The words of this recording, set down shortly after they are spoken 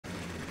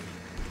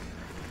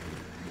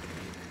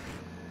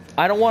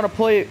I don't want to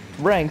play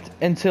ranked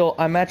until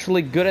I'm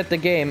actually good at the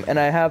game and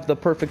I have the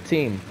perfect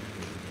team.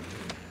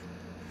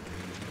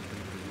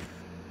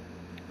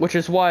 Which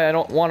is why I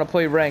don't want to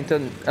play ranked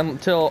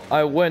until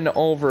I win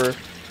over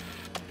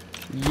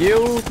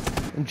you,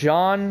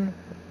 John,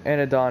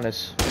 and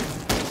Adonis.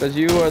 Because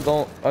you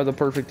are the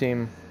perfect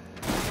team.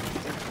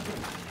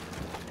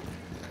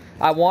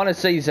 I want to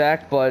say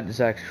Zach, but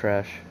Zach's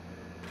trash.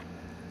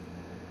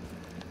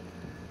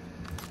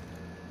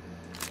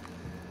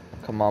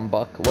 Come on,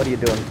 Buck. What are you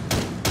doing?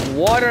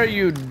 What are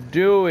you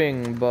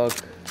doing, Buck?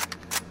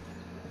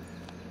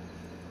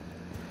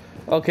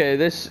 Okay,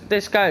 this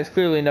guy has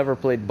clearly never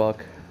played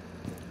Buck.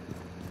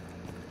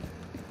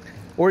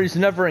 Or he's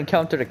never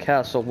encountered a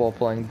castle while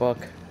playing Buck.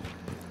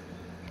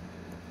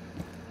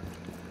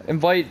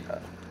 Invite...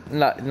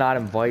 Not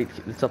invite.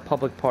 It's a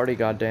public party,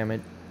 goddammit.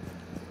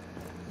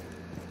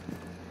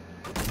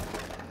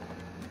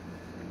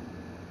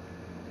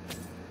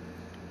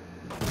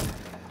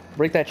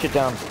 Break that shit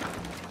down.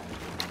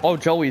 Oh,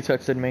 Joey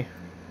texted me.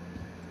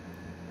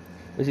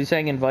 Is he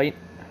saying invite?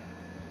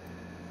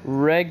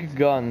 Reg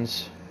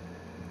Guns.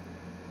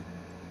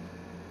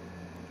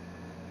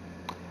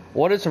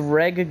 What does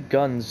Reg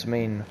Guns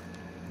mean?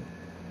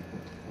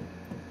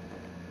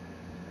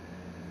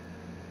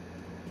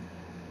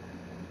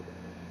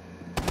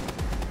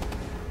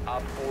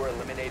 Op 4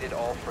 eliminated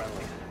all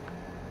friendlies.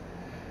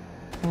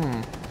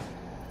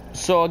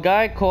 So a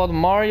guy called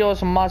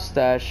Mario's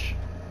Mustache.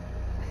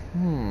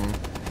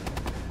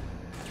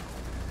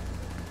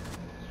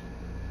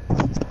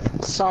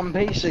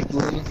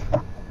 Basically.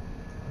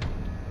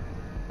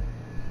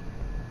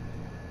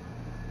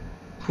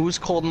 Who's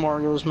called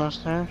Mario's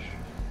Mustache?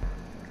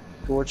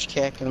 George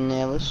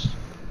Cacanelis.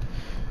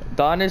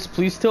 Donis,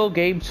 please tell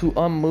Gabe to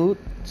unmute.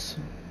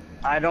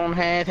 I don't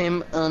have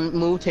him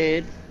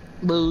unmuted.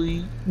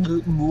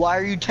 Why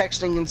are you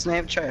texting in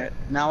Snapchat?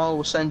 Now I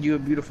will send you a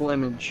beautiful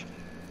image.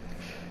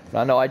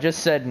 No, I just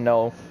said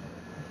no.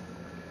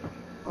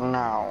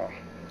 No.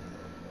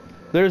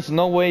 There's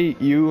no way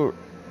you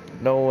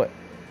know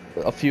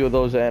a few of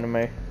those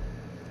anime.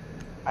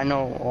 I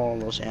know all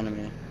those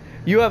anime.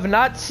 You have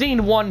not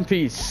seen One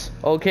Piece,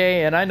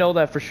 okay? And I know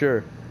that for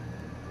sure.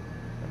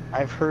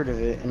 I've heard of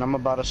it, and I'm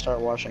about to start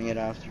watching it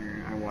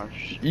after I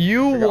watch.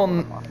 You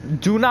will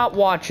do not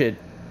watch it.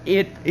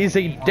 It is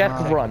a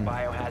death run.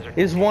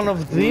 It's one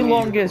of the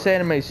longest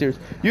anime series.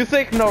 You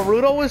think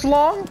Naruto is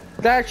long?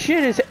 That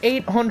shit is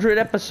 800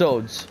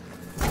 episodes.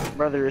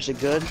 Brother, is it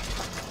good?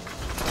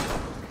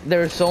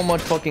 There's so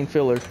much fucking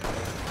filler.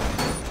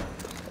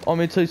 Let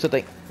me tell you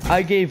something.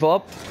 I gave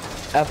up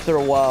after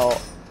a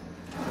while.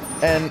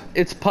 And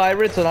it's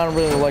pirates, and I don't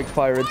really like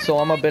pirates, so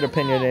I'm a bit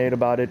opinionated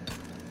about it.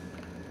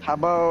 How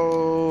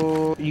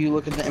about you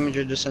look at the image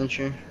I just sent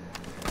you?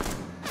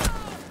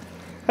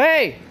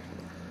 Hey!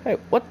 Hey,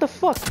 what the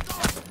fuck?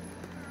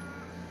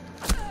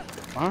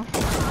 Huh?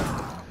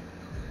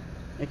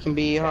 It can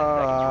be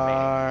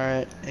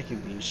hard. It can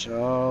be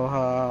so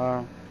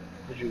hard.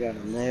 But you gotta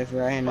live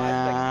right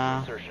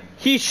now.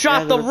 He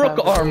shot the Rook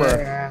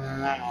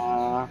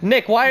armor.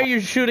 Nick, why are you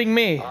shooting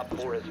me? Op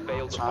 4 has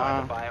failed to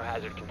find the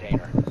biohazard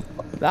container.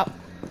 That.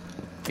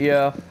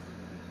 Yeah.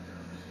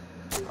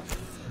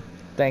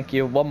 Thank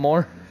you. One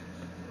more.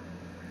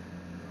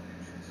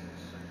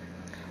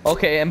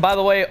 Okay, and by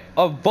the way,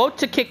 vote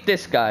to kick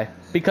this guy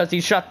because he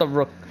shot the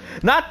Rook.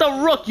 Not the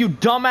Rook, you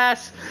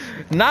dumbass.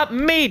 Not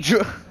me.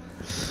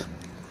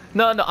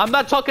 No, I'm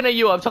not talking to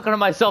you. I'm talking to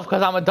myself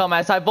because I'm a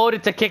dumbass. I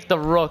voted to kick the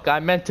Rook. I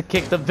meant to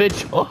kick the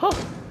Vigil.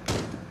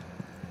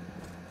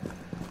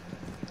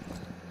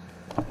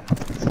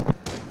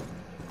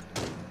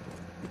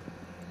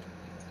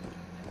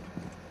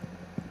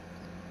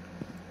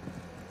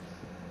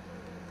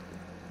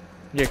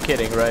 You're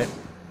kidding, right?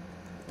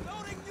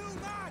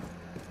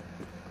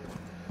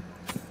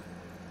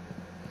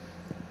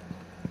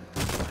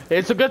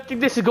 It's a good thing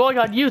this is going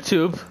on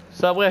YouTube,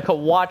 so that way I can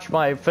watch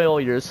my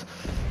failures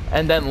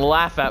and then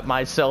laugh at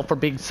myself for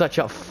being such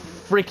a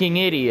freaking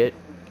idiot.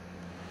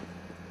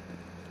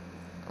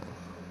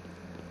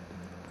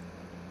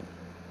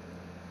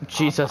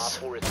 Jesus.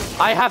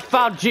 I have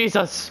found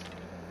Jesus!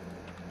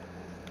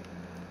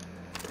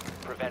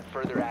 Prevent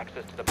further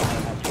access to the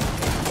biohazard container.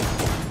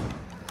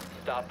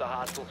 Stop the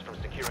hostiles from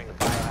securing the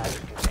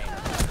biohazard container.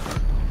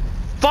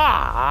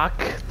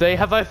 Fuck! They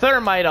have a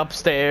thermite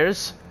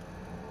upstairs.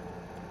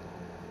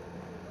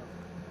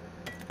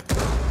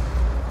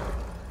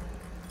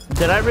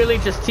 Did I really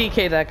just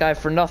TK that guy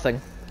for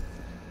nothing?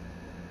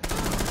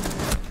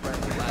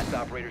 Friendly last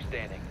operator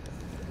standing.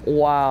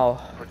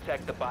 Wow.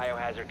 Protect the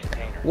biohazard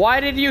container. Why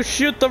did you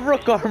shoot the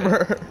Rook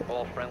armor?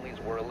 All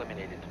friendlies were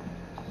eliminated.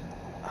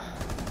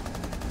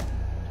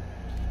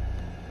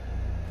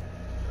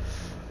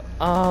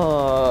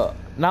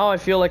 Now I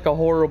feel like a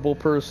horrible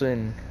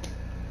person.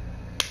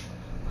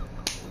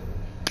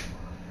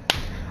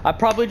 I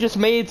probably just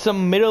made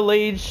some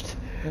middle-aged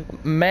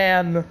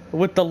man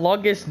with the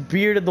longest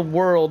beard in the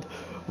world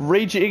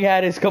raging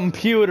at his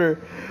computer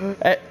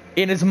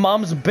in his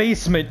mom's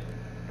basement.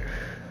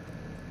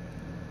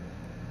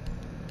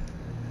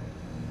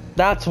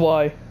 That's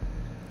why.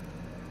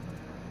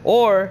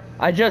 Or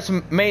I just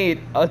made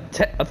a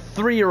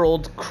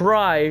 3-year-old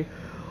cry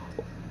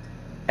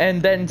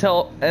and then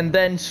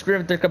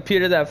scream at the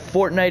computer that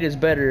Fortnite is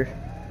better.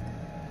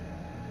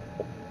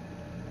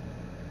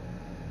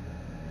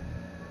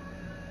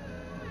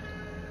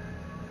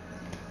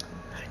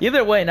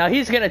 Either way, now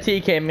he's gonna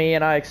TK me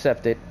and I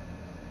accept it.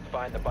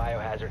 Find the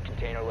biohazard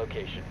container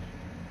location.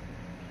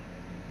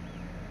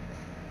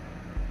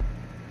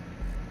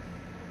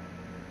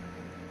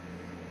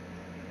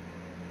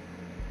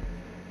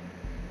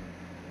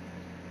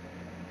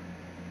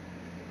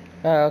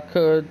 How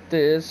could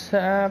this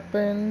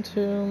happen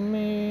to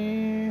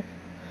me?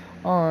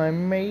 I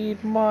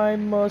made my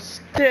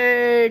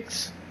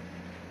mistakes.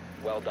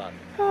 Well done.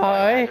 I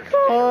Biohazard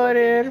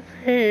container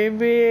couldn't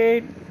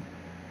baby.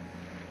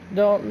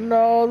 Don't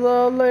know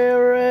the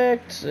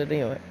lyrics.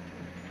 Anyway.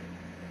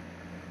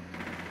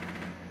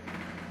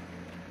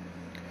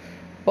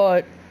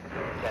 But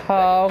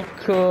how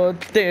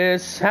could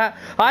this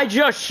I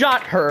just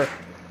shot her.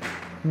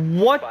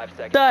 What 5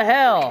 seconds. the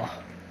hell?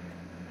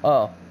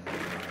 Oh.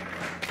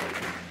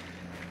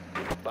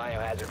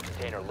 Biohazard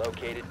container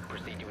located.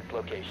 Proceed to its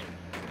location.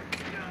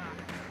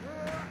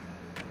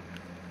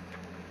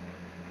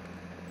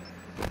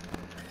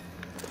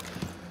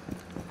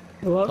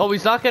 Hello? Oh,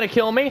 he's not gonna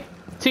kill me?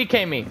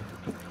 TK me.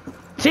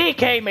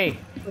 TK me!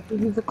 What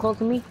did you call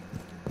to me?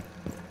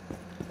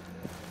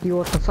 You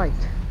want to fight?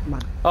 Come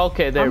on.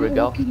 Okay, there we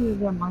go. What can you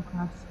do in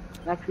Minecraft?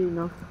 Actually,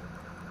 no.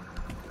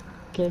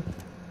 Okay.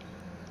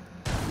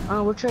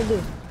 What should I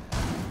do?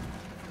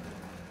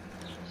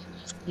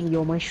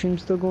 Yo, my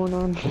stream's still going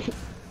on.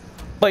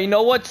 But you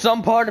know what?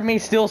 Some part of me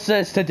still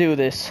says to do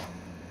this.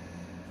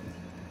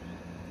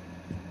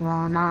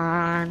 Run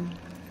on.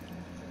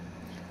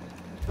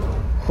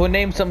 Who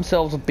names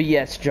themselves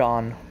BS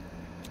John?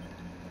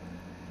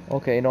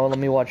 Okay, no, let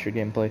me watch your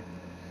gameplay.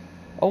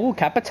 Oh,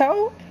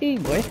 Capital? Hey,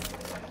 boy.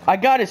 I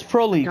got his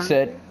Pro League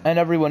set, and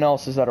everyone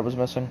else's that I was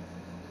missing.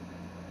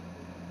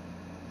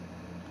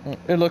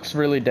 It looks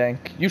really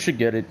dank. You should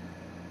get it.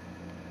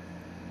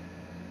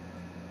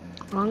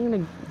 I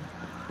don't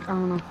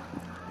know.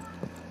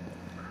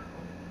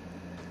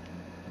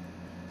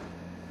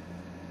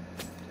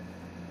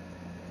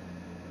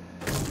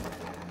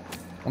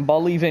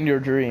 Believe in your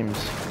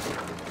dreams.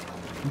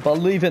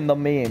 Believe in the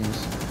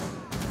memes.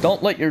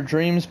 Don't let your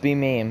dreams be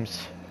memes.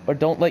 Or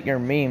don't let your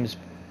memes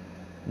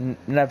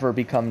never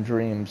become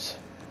dreams.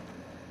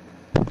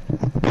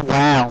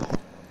 Wow.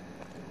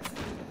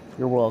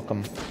 You're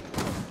welcome.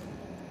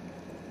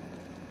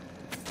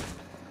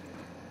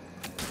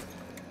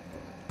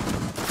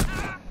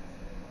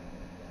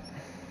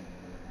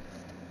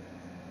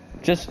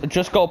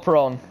 Just go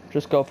prone.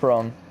 Just go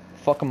prone.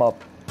 Fuck him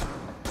up.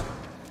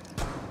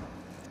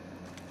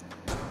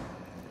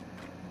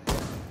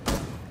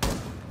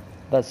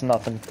 That's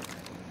nothing.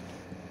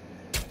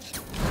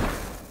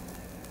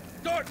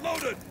 Start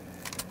loaded.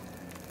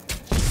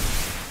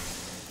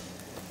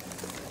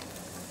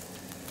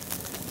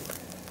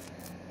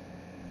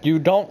 You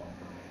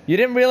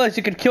didn't realize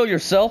you could kill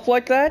yourself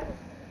like that?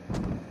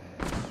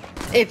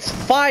 It's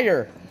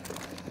fire!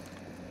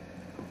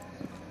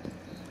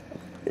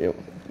 Ew.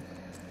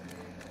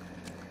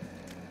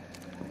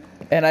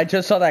 And I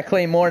just saw that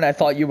claymore and I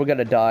thought you were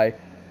gonna die.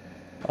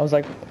 I was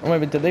like, wait a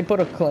minute, did they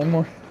put a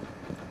claymore?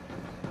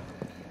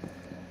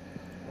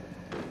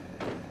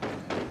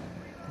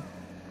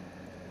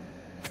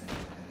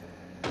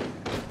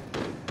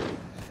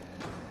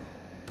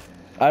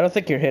 I don't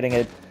think you're hitting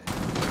it.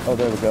 Oh,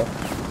 there we go.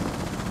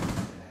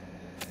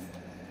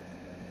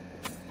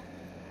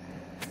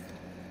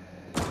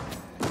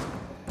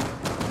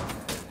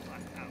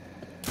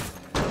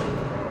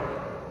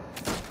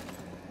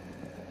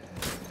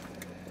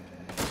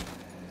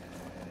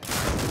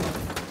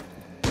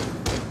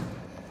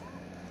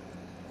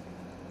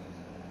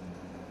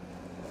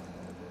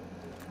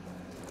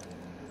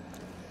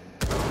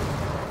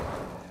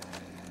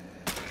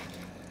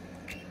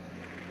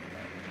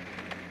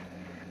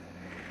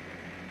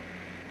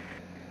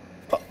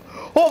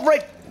 Oh,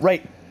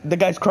 right. The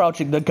guy's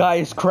crouching. The guy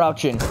is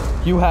crouching.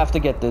 You have to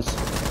get this.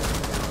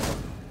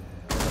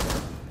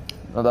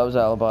 Oh, that was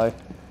alibi.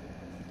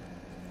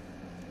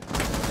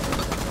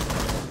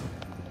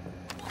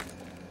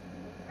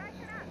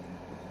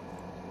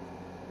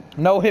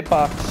 No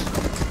hitbox.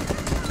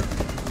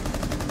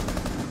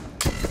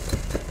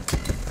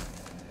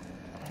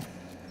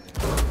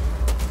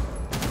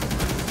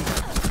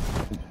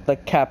 The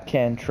cap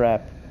can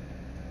trap.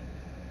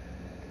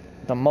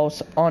 The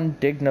most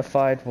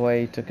undignified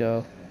way to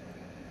go.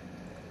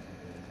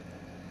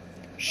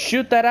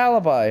 Shoot that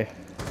alibi.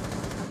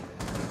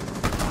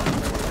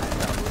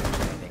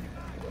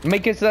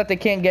 Make it so that they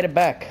can't get it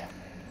back.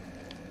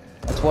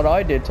 That's what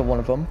I did to one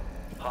of them.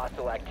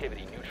 Hostile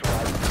activity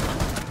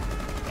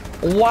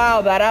neutralized.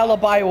 Wow, that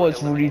alibi was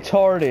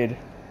retarded.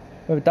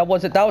 Wait, that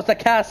wasn't. That was the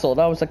castle.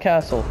 That was the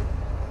castle.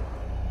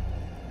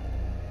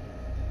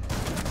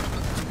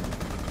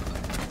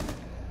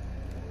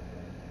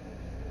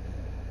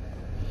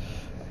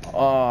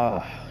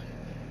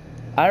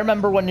 I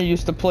remember when you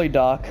used to play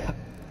Doc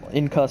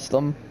in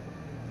custom.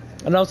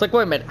 And I was like,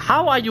 wait a minute,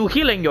 how are you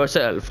healing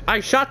yourself? I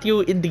shot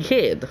you in the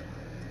head.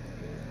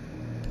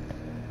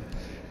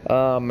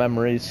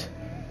 Memories.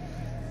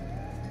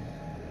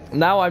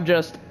 Now I'm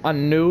just a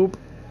noob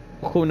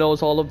who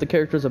knows all of the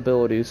character's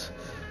abilities.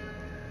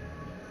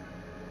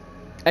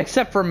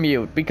 Except for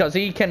mute, because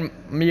he can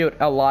mute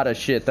a lot of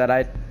shit that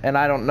I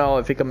don't know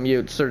if he can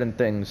mute certain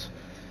things.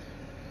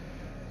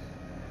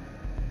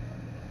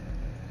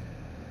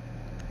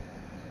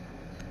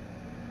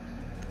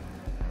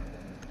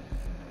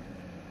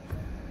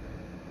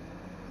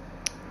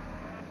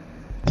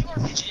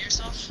 RPG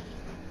yourself?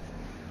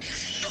 Yo,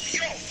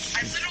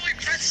 I literally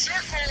pressed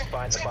circle.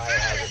 Find the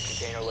biohazard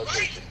container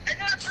location. And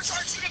then I press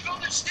R2 to go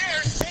the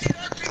stairs, and it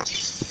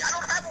RPGs me. I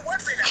don't have a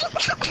weapon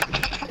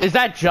now. Is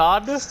that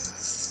John?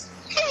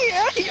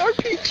 Yeah, he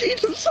RPG'd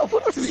himself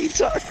with a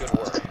retard. Good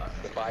work.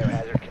 The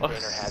biohazard container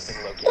has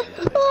been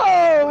located.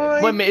 Oh,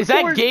 Wait a minute, is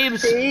that poor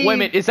Gabe's? Gabe. Wait a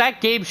minute, is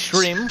that Gabe's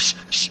stream?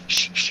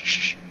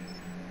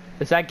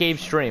 Is that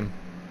Gabe's stream?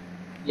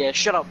 Yeah,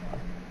 shut up.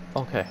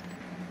 Okay,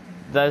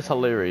 that is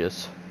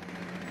hilarious.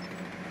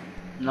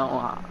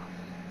 No.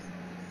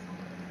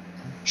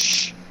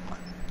 Shh.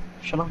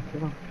 Shut up.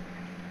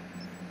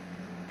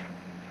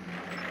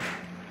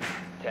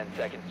 10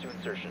 seconds to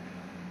insertion.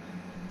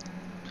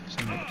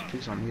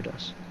 Please unmute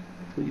us.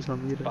 Please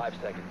unmute us. 5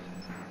 seconds.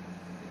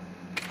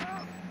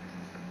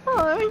 Oh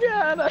my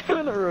god, I'm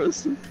gonna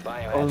roast him.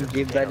 Biohazard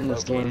Gabe died container in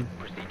this located. game.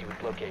 Proceed to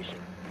its location.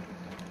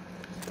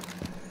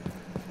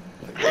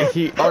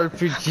 He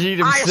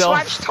RPG'd I himself.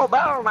 switched to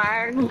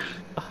Bowman.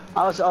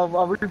 I'll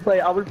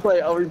replay.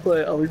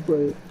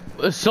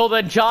 So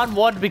then John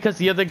won because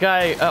the other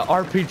guy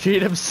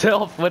RPG'd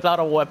himself without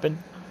a weapon.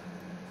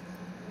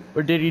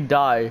 Or did he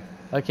die?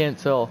 I can't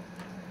tell.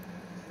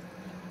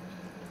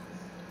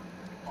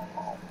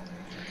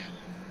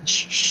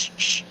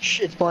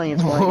 Shh, it's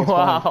playing.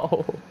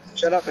 Wow.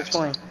 Shut up, it's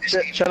playing.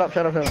 Shut up.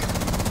 How'd you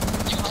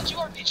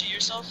RPG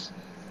yourself?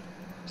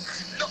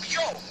 No,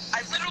 yo,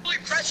 I literally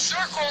pressed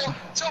circle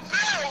to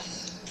build,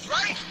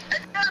 right?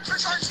 And then I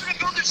press R2 to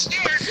go the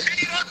stairs, and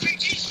it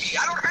RPGs me.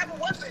 I don't have a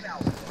weapon now.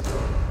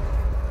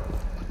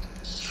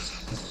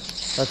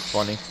 That's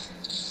funny.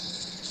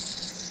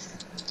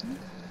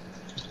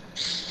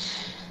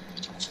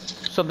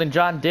 So then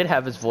John did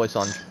have his voice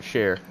on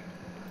share.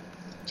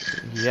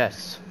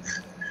 Yes.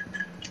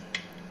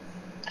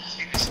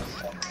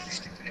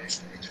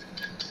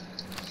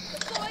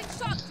 Deploying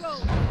shock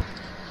drone.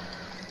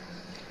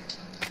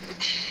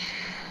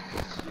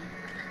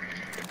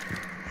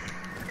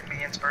 Give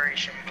me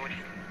inspiration, booty.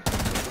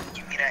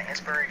 Give me that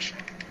inspiration.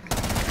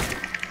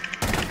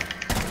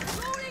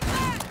 Loading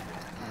back.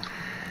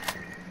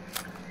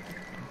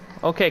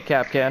 Okay,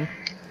 Capcan.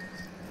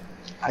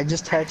 I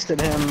just texted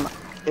him,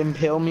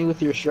 impale me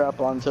with your strap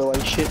on till I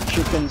shit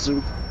chicken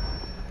soup.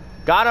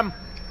 Got him.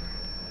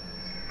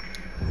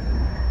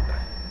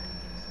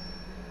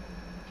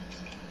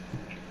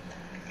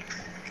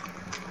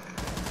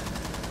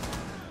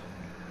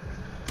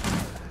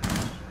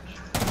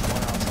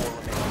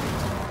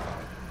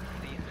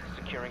 Cease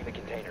securing the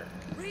container.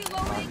 Reloading.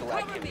 Hostile Cover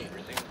activity. me.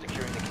 Resume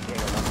securing the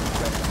container once the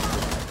threat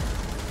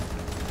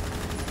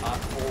is Op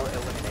 4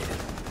 eliminated.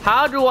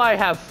 How do I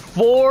have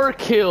 4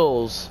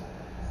 kills?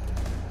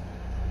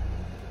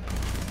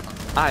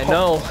 I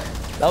know.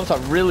 That was a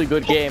really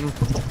good game.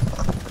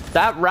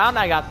 That round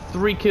I got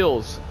 3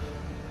 kills.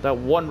 That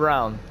one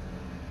round.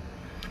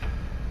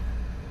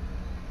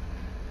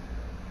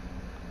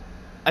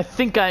 I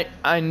think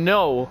I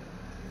know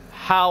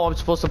how I'm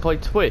supposed to play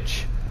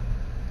Twitch.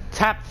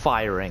 Tap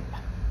firing.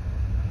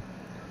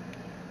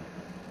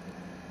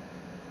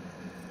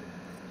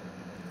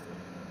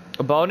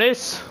 A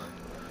bonus?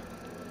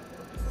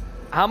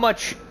 How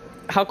much?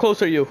 How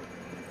close are you?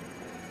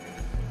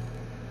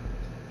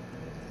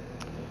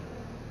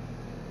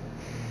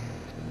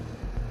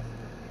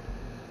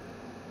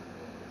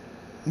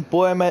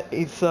 Boy, I'm at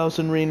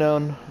 8,000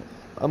 renown.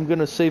 I'm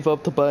gonna save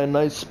up to buy a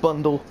nice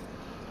bundle.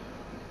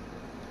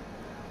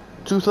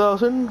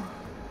 2,000?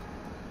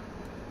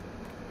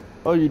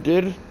 Oh, you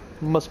did?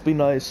 Must be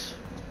nice.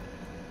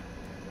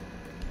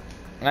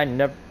 I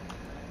never...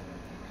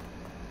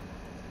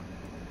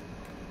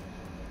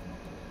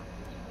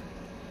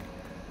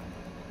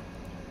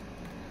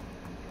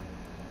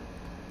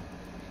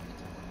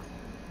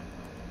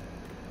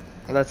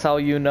 That's how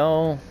you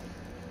know.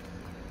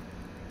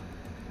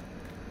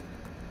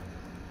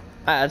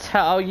 That's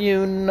how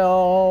you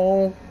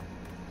know.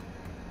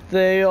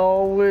 They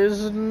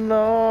always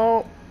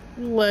know.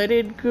 Let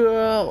it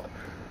go.